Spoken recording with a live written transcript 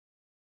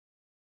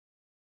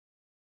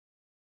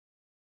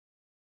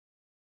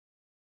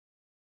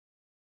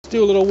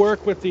do a little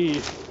work with the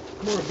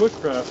Mora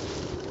Bushcraft.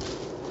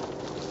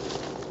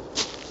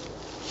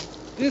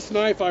 This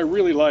knife I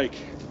really like.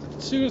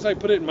 As soon as I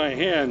put it in my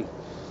hand,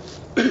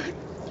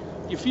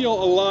 you feel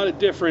a lot of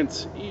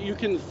difference. You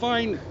can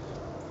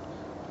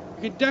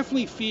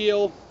definitely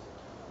feel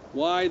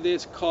why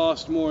this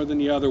cost more than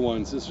the other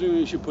ones as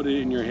soon as you put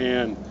it in your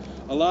hand.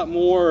 A lot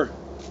more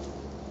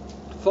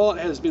thought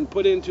has been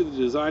put into the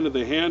design of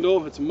the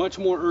handle. It's much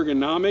more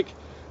ergonomic.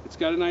 It's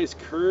got a nice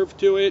curve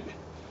to it,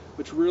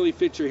 which really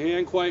fits your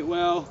hand quite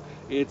well.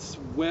 It's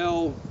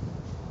well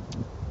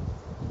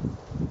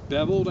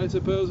beveled, I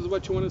suppose is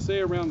what you want to say,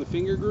 around the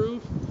finger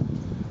groove.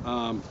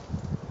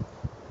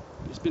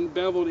 It's been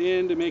beveled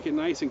in to make it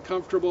nice and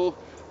comfortable.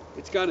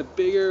 It's got a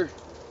bigger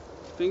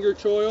finger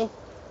choil,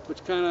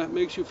 which kind of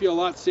makes you feel a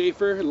lot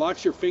safer. It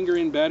locks your finger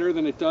in better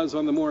than it does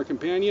on the Mora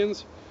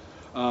companions.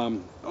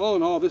 All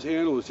in all, this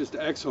handle is just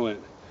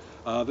excellent.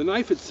 The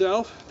knife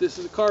itself, this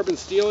is a carbon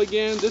steel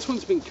again. This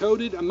one's been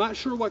coated. I'm not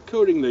sure what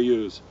coating they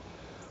use.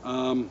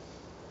 To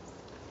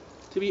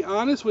be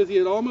honest with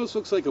you, it almost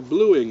looks like a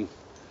bluing,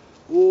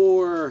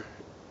 or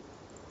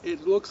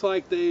it looks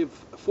like they've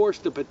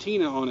forced a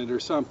patina on it or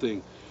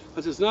something.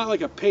 Because it's not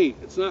like a paint.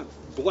 It's not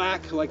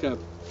black like a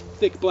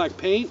thick black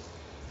paint.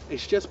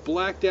 It's just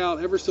blacked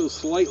out ever so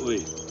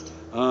slightly.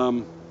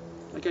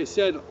 Like I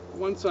said,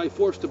 once I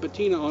forced a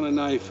patina on a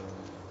knife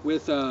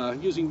with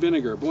using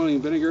vinegar,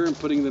 boiling vinegar and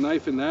putting the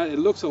knife in that, it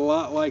looks a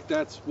lot like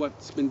that's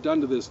what's been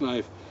done to this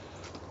knife.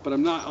 But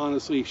I'm not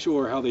honestly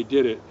sure how they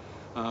did it.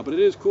 But it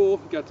is cool.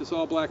 Got this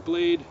all black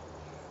blade.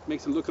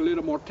 Makes it look a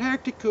little more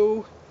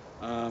tactical.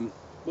 Well,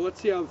 let's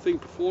see how the thing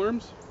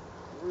performs.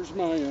 Where's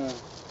my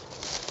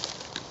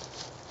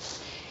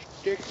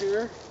stick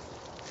here?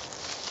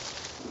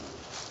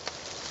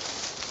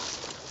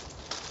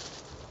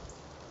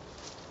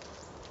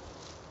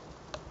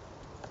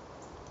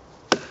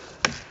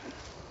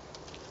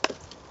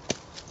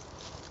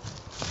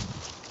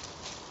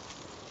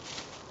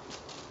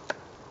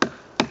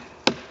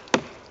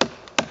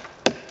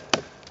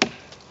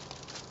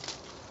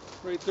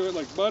 Right through it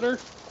like butter.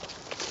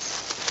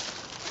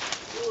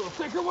 A little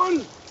thicker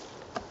one.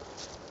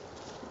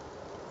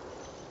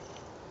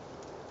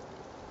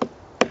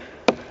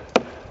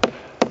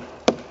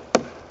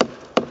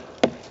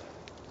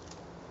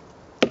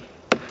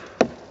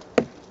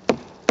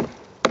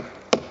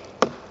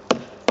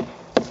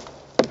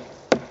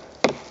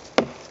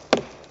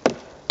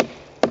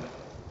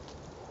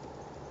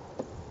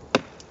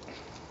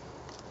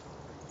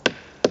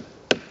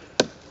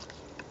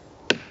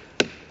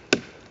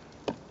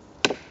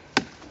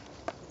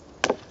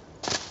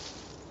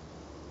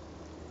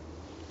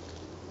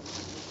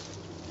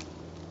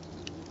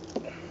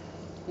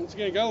 Once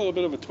again, got a little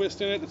bit of a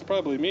twist in it. It's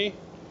probably me.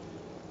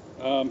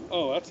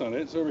 Oh, that's not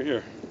it. It's over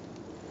here.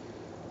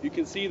 You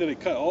can see that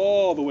it cut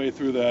all the way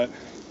through that.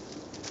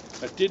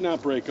 That did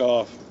not break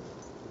off.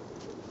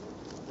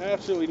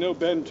 Absolutely no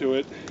bend to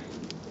it.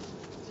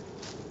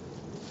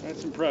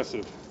 That's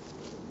impressive.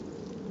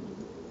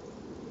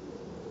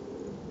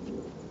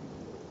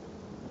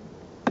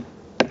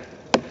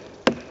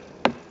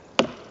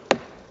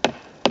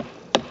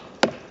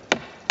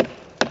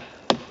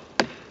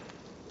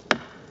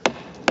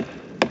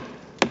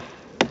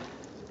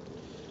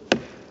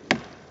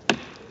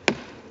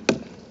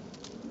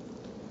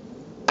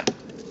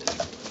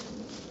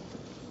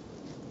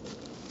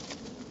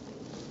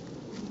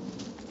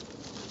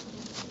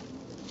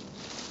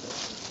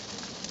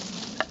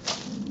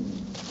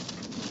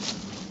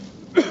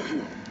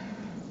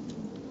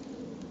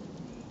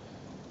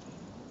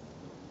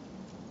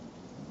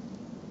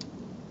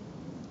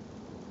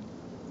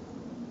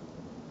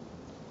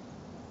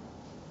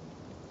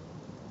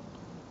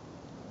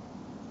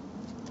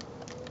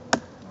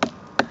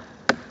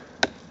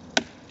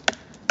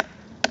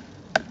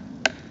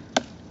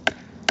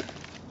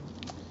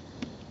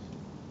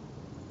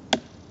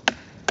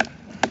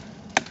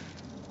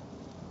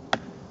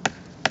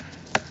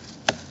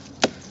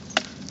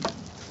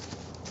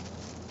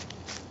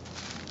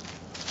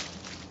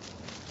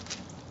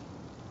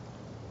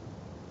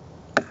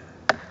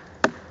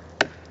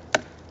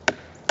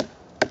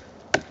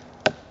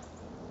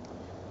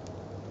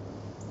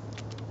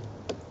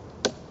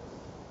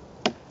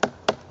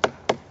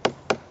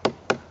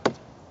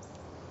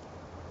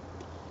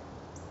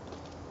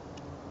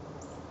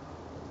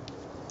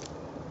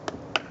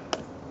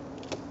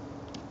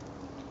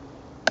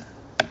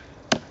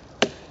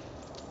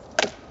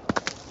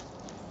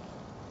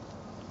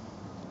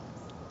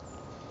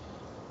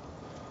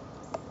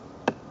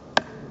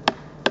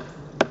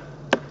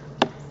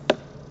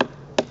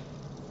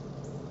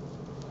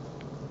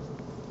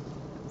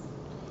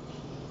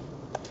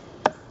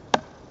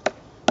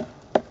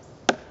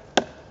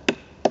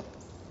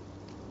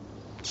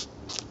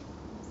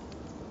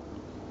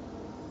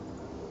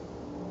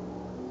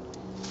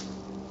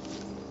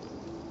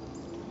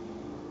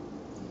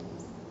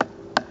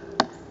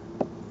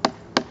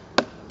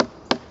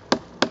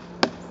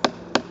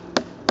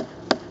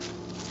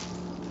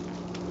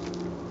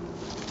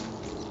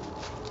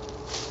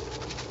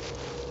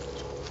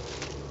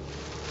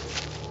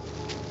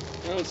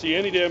 Don't see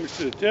any damage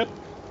to the tip.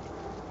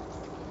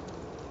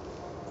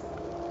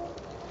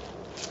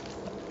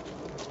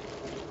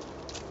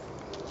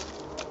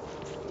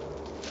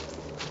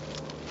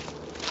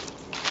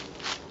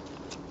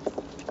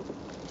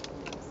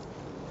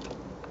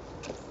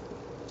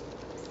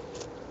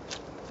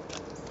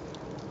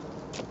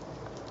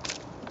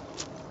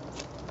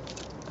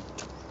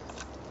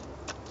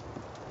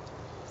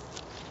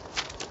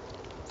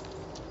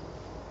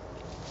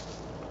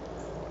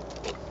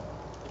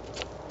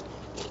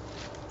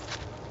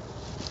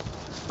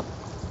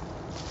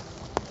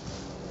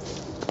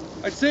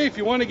 I'd say if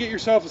you want to get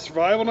yourself a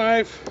survival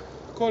knife,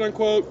 quote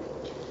unquote,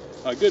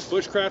 a good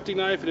bushcrafting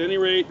knife at any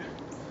rate,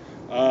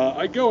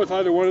 I'd go with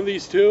either one of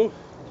these two,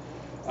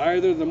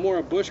 either the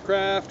Mora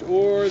Bushcraft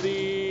or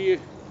the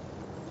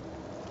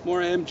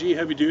Mora MG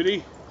Heavy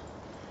Duty.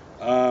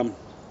 They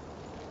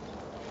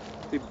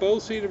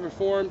both seem to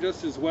perform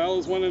just as well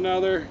as one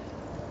another.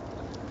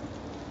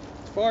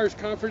 As far as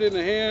comfort in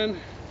the hand,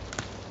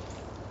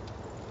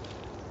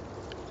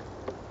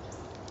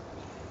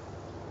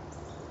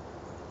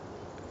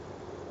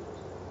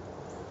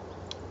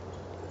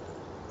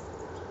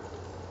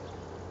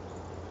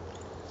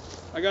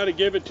 I got to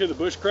give it to the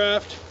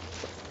Bushcraft.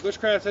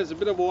 Bushcraft has a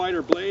bit of a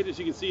wider blade, as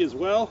you can see as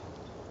well.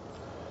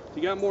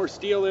 You got more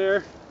steel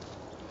there.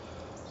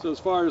 So as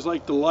far as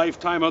like the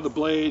lifetime of the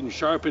blade and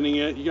sharpening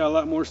it, you got a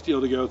lot more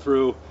steel to go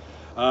through.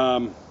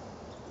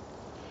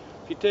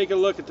 If you take a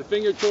look at the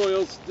finger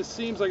choils, this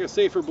seems like a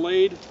safer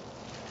blade.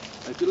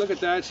 If you look at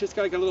that, it's just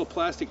got like a little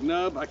plastic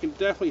nub. I can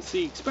definitely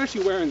see,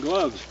 especially wearing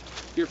gloves,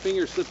 your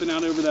finger slipping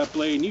out over that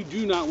blade, and you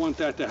do not want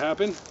that to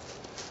happen,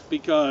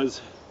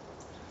 because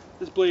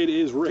this blade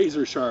is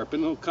razor sharp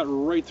and it'll cut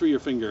right through your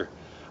finger.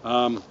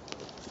 So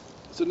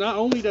not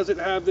only does it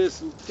have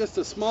this, just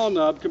a small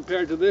nub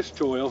compared to this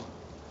choil,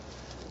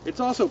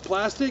 it's also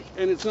plastic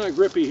and it's not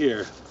grippy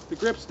here. The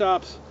grip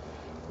stops,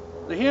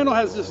 the handle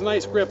has this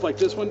nice grip like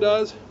this one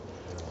does,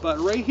 but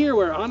right here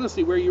where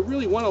honestly, where you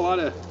really want a lot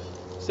of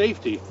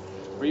safety,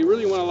 where you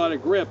really want a lot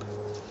of grip,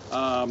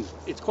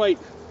 it's quite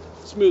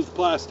smooth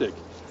plastic.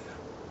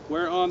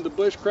 Where on the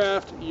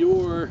Bushcraft,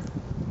 your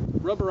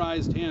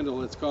rubberized handle,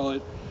 let's call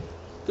it,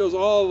 goes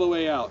all the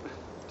way out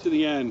to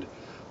the end.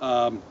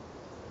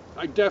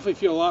 I definitely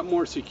feel a lot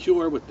more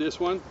secure with this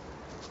one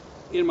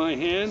in my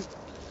hand.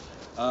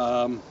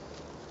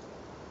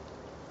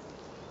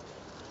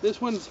 This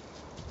one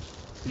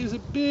is a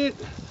bit,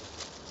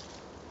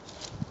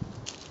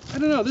 I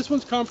don't know, this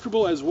one's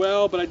comfortable as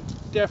well, but I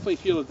definitely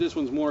feel that this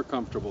one's more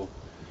comfortable.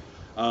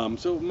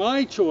 So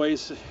my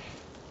choice,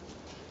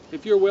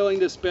 if you're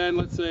willing to spend,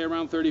 let's say,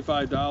 around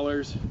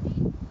 $35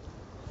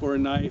 for a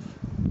knife,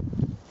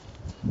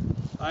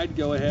 I'd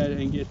go ahead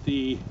and get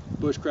the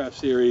Bushcraft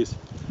series.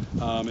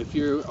 If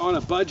you're on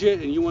a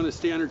budget and you want to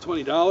stay under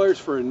 $20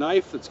 for a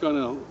knife that's going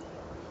to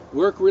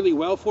work really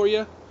well for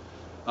you,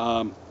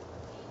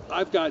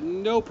 I've got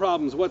no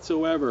problems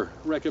whatsoever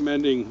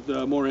recommending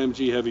the Mora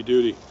MG Heavy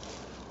Duty.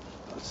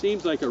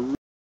 Seems like a